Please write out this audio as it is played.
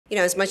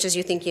as much as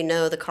you think you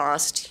know the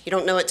cost, you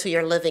don't know it till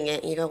you're living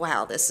it, and you go,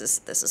 wow, this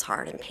is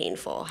hard and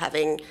painful.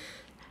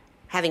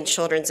 Having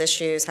children's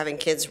issues, having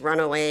kids run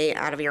away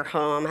out of your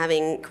home,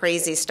 having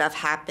crazy stuff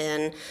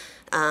happen,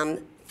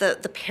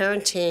 the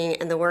parenting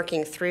and the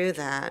working through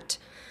that.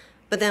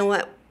 But then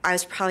what I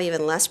was probably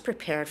even less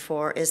prepared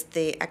for is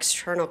the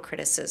external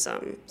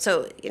criticism.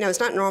 So, it's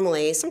not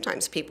normally,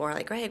 sometimes people are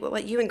like, Greg,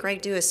 what you and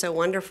Greg do is so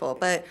wonderful.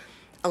 But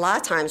a lot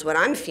of times what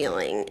I'm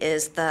feeling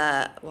is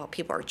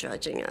people are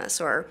judging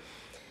us, or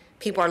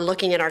people are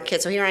looking at our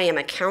kids. So here I am,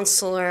 a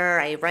counselor,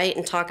 I write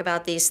and talk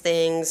about these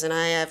things, and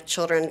I have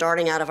children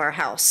darting out of our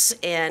house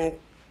and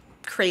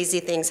crazy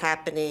things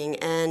happening.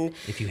 And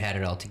if you had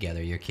it all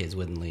together, your kids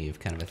wouldn't leave,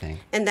 kind of a thing.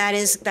 And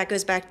that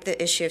goes back to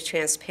the issue of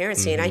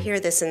transparency. And I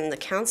hear this in the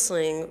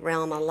counseling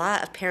realm a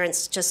lot, of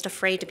parents just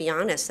afraid to be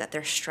honest that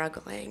they're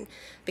struggling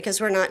because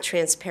we're not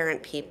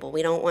transparent people.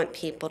 We don't want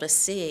people to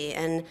see.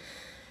 And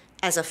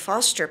as a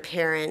foster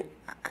parent,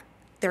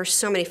 there are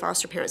so many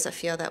foster parents that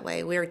feel that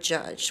way. We're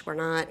judged.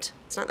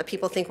 It's not that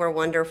people think we're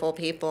wonderful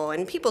people,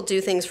 and people do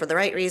things for the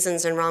right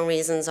reasons and wrong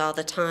reasons all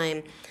the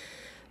time.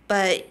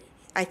 But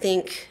I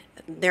think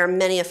there are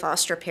many a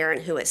foster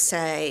parent who would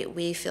say,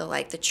 we feel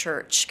like the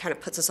church kind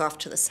of puts us off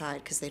to the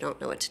side because they don't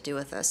know what to do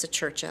with us, the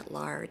church at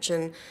large.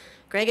 And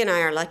Greg and I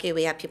are lucky.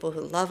 We have people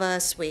who love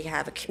us. We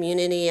have a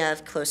community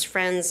of close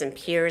friends and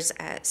peers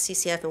at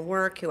CCF and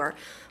work who are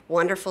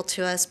wonderful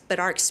to us. But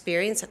our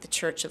experience at the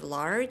church at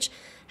large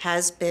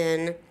has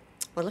been,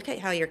 well, look at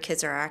how your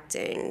kids are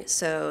acting.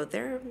 So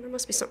there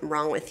must be something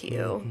wrong with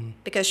you.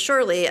 Because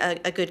surely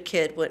a good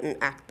kid wouldn't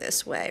act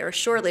this way. Or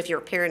surely if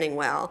you're parenting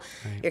well,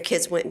 your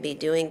kids wouldn't be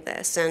doing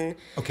this. And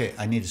okay,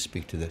 I need to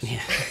speak to this.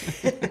 Yeah.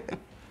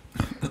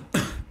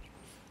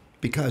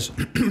 Because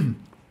I think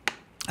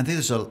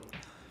there's a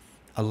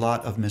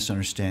lot of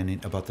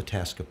misunderstanding about the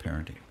task of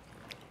parenting.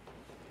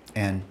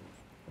 And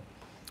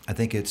I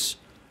think it's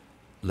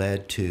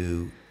led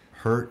to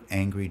hurt,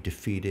 angry,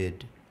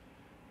 defeated,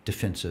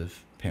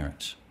 defensive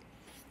parents.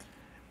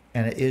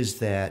 And it is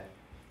that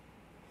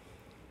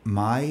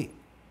my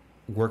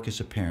work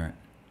as a parent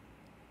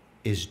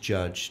is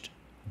judged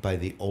by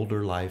the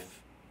older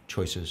life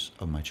choices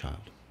of my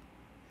child.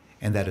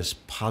 And that is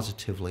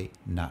positively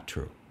not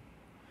true.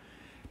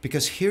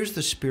 Because here's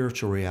the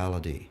spiritual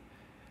reality.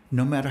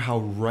 No matter how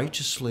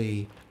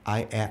righteously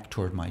I act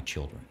toward my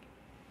children,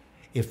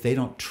 if they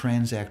don't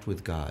transact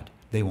with God,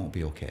 they won't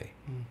be okay.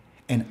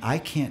 And I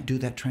can't do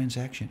that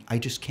transaction. I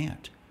just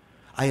can't.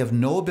 I have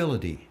no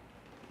ability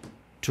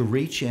to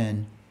reach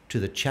in to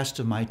the chest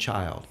of my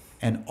child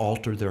and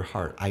alter their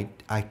heart.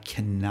 I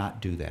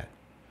cannot do that.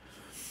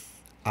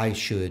 I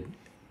should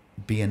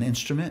be an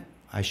instrument.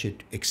 I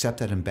should accept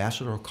that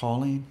ambassador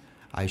calling.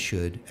 I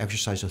should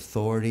exercise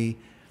authority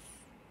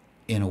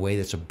in a way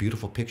that's a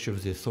beautiful picture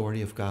of the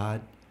authority of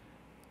God.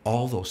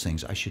 All those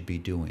things I should be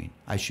doing.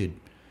 I should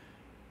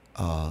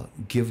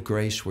give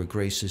grace where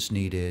grace is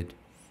needed.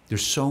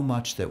 There's so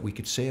much that we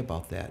could say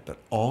about that, but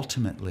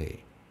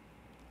ultimately,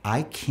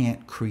 I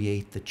can't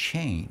create the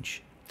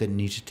change that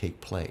needs to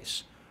take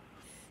place.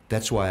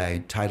 That's why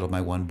I titled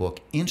my one book,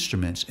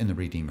 Instruments in the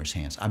Redeemer's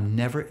Hands. I'm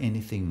never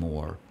anything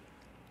more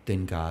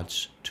than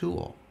God's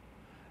tool.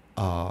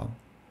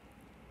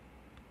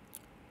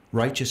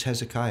 Righteous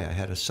Hezekiah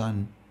had a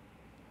son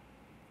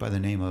by the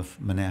name of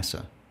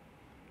Manasseh.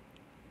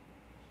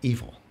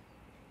 Evil.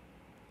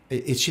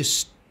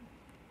 It's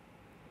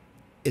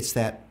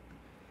that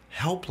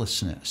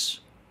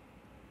helplessness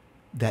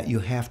that you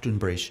have to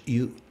embrace.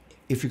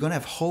 If you're going to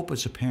have hope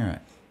as a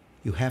parent,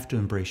 you have to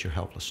embrace your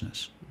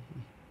helplessness,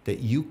 that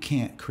you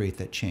can't create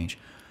that change.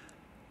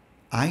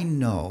 I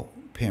know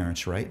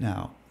parents right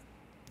now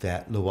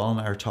that Luell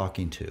and I are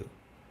talking to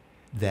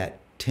that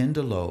tend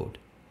to load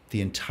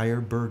the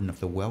entire burden of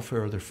the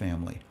welfare of their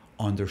family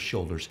on their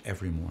shoulders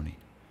every morning.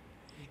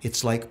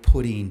 It's like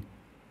putting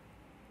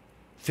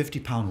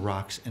 50-pound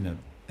rocks in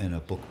a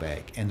book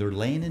bag, and they're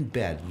laying in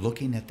bed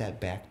looking at that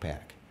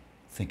backpack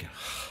thinking,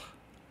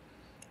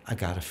 I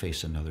got to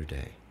face another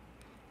day.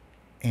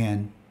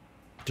 And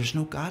there's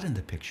no God in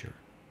the picture.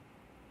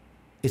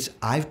 It's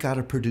I've got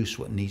to produce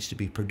what needs to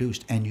be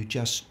produced, and you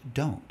just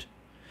don't.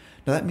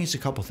 Now that means a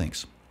couple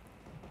things.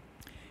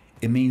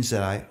 It means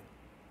that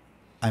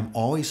I'm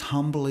always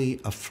humbly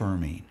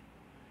affirming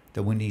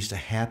that what needs to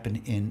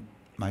happen in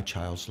my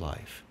child's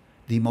life,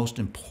 the most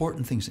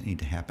important things that need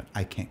to happen,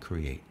 I can't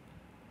create.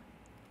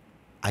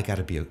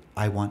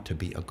 I want to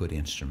be a good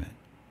instrument.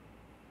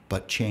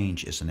 But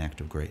change is an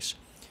act of grace.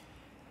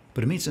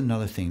 But it means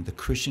another thing. The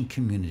Christian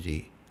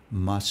community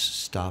must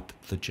stop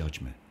the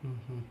judgment.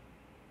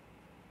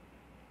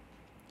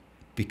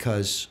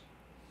 Because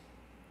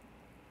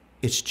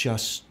it's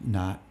just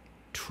not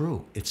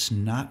true. It's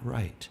not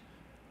right.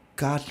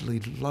 Godly,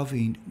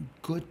 loving,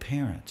 good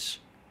parents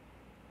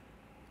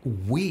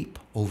weep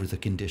over the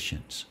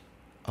conditions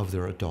of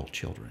their adult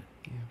children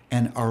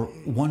and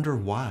wonder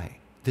why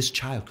this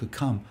child could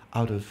come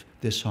out of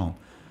this home.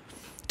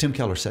 Tim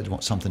Keller said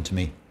something to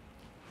me.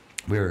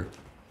 We were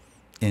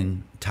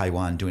in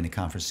Taiwan doing a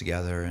conference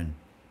together, and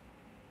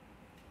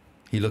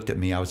he looked at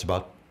me. I was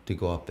about to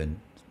go up and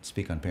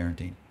speak on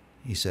parenting.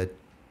 He said,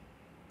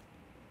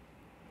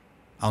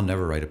 "I'll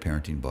never write a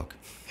parenting book."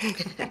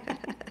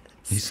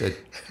 He said,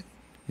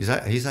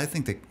 I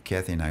think that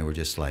Kathy and I were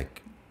just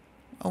like,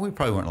 oh, we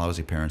probably weren't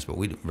lousy parents, but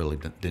we really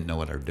didn't know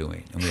what we were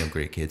doing. And we have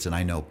great kids. And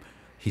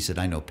he said,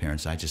 I know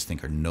parents I just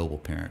think are noble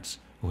parents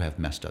who have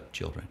messed up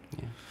children.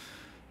 Yeah.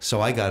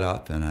 So I got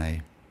up and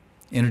I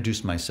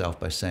introduced myself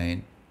by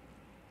saying,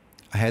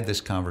 I had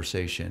this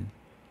conversation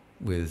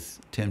with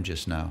Tim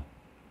just now.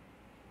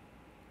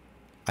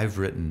 I've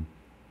written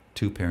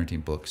 2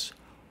 parenting books.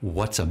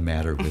 What's the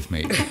matter with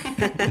me?